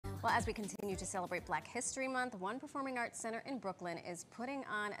Well, as we continue to celebrate Black History Month, one performing arts center in Brooklyn is putting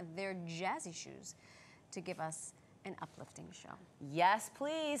on their jazzy shoes to give us an uplifting show. Yes,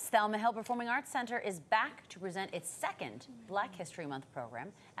 please. Thelma Hill Performing Arts Center is back to present its second Black History Month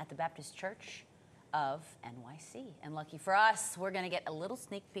program at the Baptist Church of NYC. And lucky for us, we're going to get a little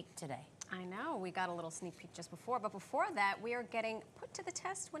sneak peek today. I know, we got a little sneak peek just before, but before that, we are getting put to the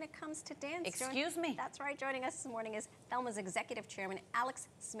test when it comes to dance. Excuse me? That's right, joining us this morning is Thelma's Executive Chairman, Alex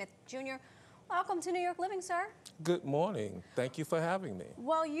Smith Jr. Welcome to New York Living, sir. Good morning. Thank you for having me.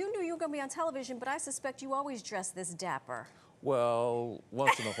 Well, you knew you were going to be on television, but I suspect you always dress this dapper. Well,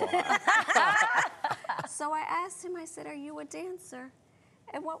 once in a while. So I asked him, I said, are you a dancer?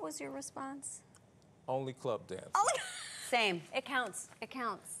 And what was your response? Only club dance. Same. It counts. It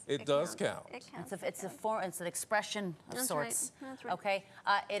counts. It does count. It counts. It's an expression of That's sorts. Right. That's right. Okay.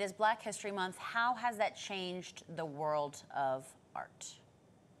 It is Black History Month. How has that changed the world of art?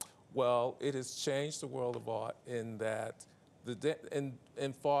 Well, it has changed the world of art in that,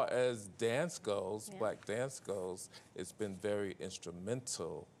 in far as dance goes, Yeah. Black dance goes, it's been very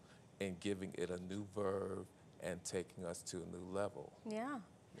instrumental in giving it a new verve and taking us to a new level. Yeah.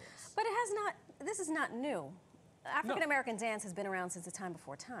 Yes. But it has not, this is not new. African American dance has been around since the time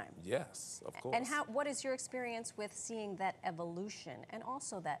before time. Yes, of course. And what is your experience with seeing that evolution and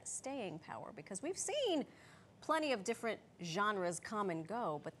also that staying power? Because we've seen plenty of different genres come and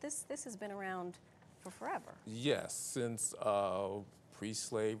go, but this has been around for forever. Yes, since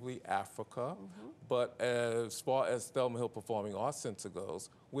pre-slavery Africa. But as far as Thelma Hill Performing Arts Center goes,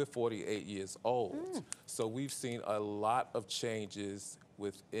 we're 48 years old. So we've seen a lot of changes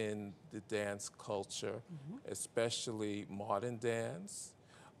within the dance culture, especially modern dance.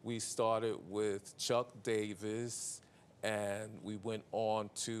 We started with Chuck Davis, and we went on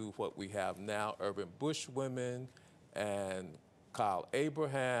to what we have now, Urban Bush Women, and Kyle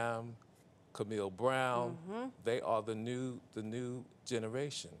Abraham, Camille Brown. They are the new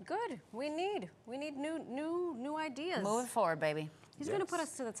generation. Good. We need new ideas. Moving forward, baby. He's going to put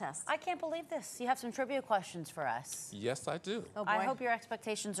us to the test. I can't believe this. You have some trivia questions for us. Yes, I do. Oh, boy. I hope your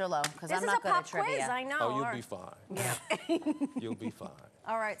expectations are low, because This I'm is not a good pop at trivia. quiz, I know. Oh, you'll be fine. Yeah. You'll be fine.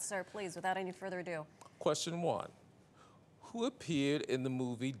 All right, sir, please, without any further ado. Question 1. Who appeared in the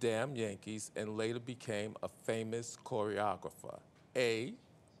movie Damn Yankees and later became a famous choreographer? A,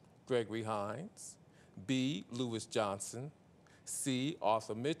 Gregory Hines, B, Lewis Johnson, C,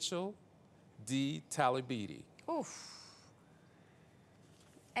 Arthur Mitchell, D, Tally Beatty. Oof.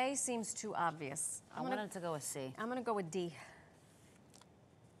 A seems too obvious. I wanted to go with C. I'm going to go with D.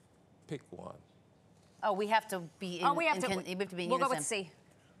 Pick one. Oh, we have to be in, Oh, we have to be in unison. We'll go with C.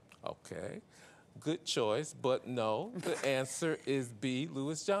 Okay. Good choice, but no. The answer is B,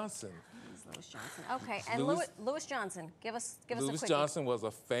 Lewis Johnson. Lewis Johnson. Okay, and Lewis- Lewis Johnson, give us a quickie. Lewis Johnson was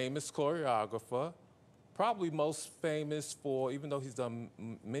a famous choreographer, probably most famous for, even though he's done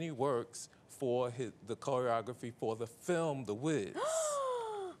many works, for the choreography for the film The Wiz.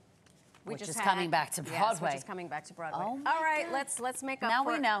 Which is coming back to Broadway. Yes, which is coming back to Broadway. Oh my All right, God. let's make up Now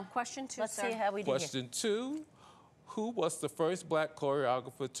for we know. Question 2, Let's sir. see how we do here. Question 2, who was the first Black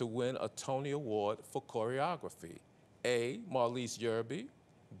choreographer to win a Tony Award for choreography? A, Marlise Yerby,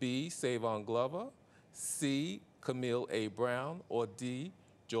 B, Savon Glover, C, Camille A. Brown, or D,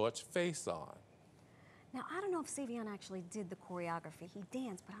 George Faison? Now, I don't know if Savion actually did the choreography. He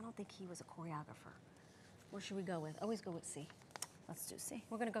danced, but I don't think he was a choreographer. Where should we go with? Always go with C. Let's do C.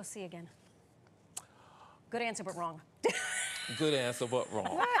 We're going to go C again. Good answer, but wrong. Good answer, but wrong.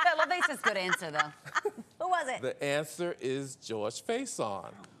 I love that he says good answer, though. Who was it? The answer is George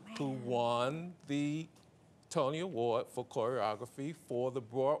Faison, who won the Tony Award for choreography for the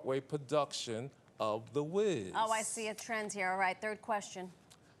Broadway production of The Wiz. Oh, I see a trend here. All right, third question.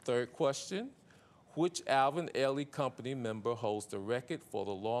 Third question, which Alvin Ailey Company member holds the record for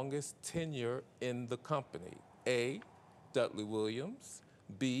the longest tenure in the company? A, Dudley Williams,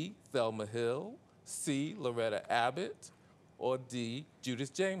 B, Thelma Hill, C, Loretta Abbott, or D,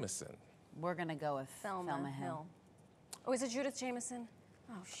 Judith Jamison? We're going to go with Thelma Hill. Oh, is it Judith Jamison?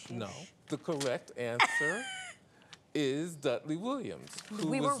 Oh, shoot. No. The correct answer is Dudley Williams.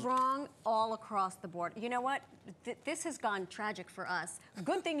 We were wrong all across the board. You know what? This has gone tragic for us.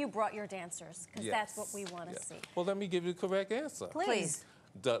 Good thing you brought your dancers, because that's what we want to see. Well, let me give you the correct answer. Please.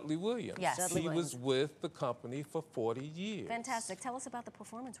 Dudley Williams. Yes. Dudley He Williams. was with the company for 40 years. Fantastic. Tell us about the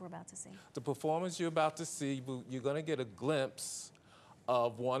performance we're about to see. The performance you're about to see, you're going to get a glimpse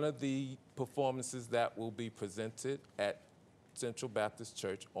of one of the performances that will be presented at Central Baptist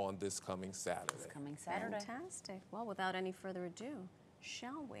Church on this coming Saturday. Coming Saturday. Fantastic. Well, without any further ado,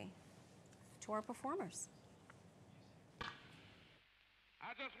 shall we? To our performers. I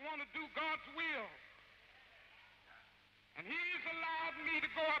I just want to do God's will. And he's allowed me to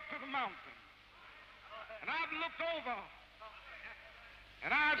go up to the mountain. And I've looked over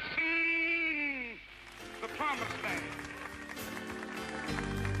and I've seen the promised land.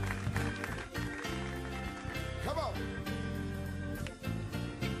 Come on.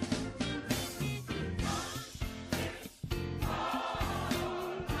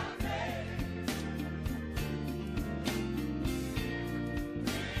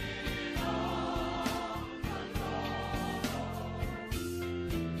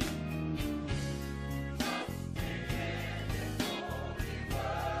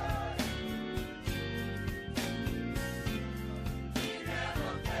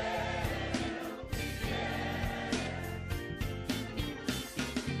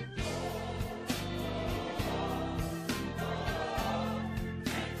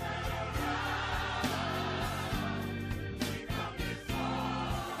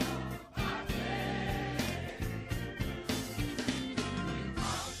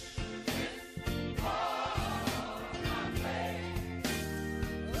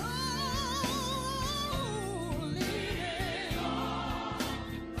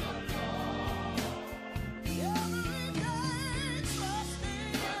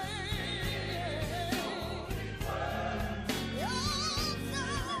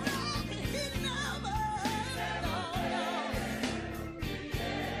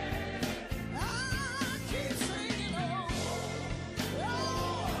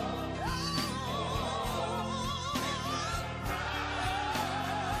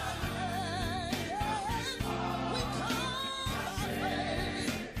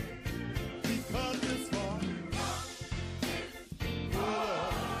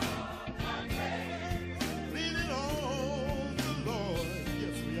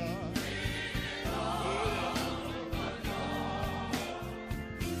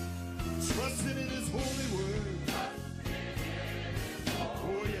 Trusting in his holy word.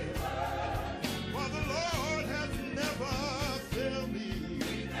 Oh yeah. For the Lord has never failed me.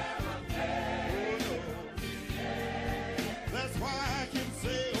 Oh no. That's why I can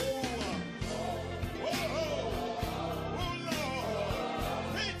say, oh, Lord.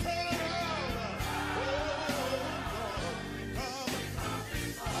 He turned around. Oh, Lord.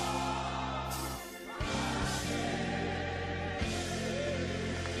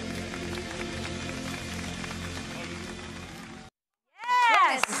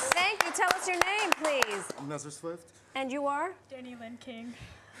 Yes. Thank you. Tell us your name, please. Nazar Swift. And you are? Danny Lynn King.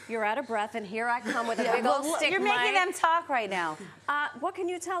 You're out of breath, and here I come with a big old stick. You're making them talk right now. What can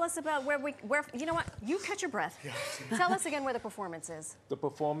you tell us about where you know what? You catch your breath. Tell us again where the performance is. The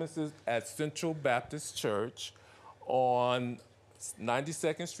performance is at Central Baptist Church on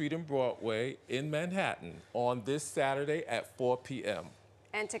 92nd Street and Broadway in Manhattan on this Saturday at 4 p.m.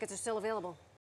 And tickets are still available.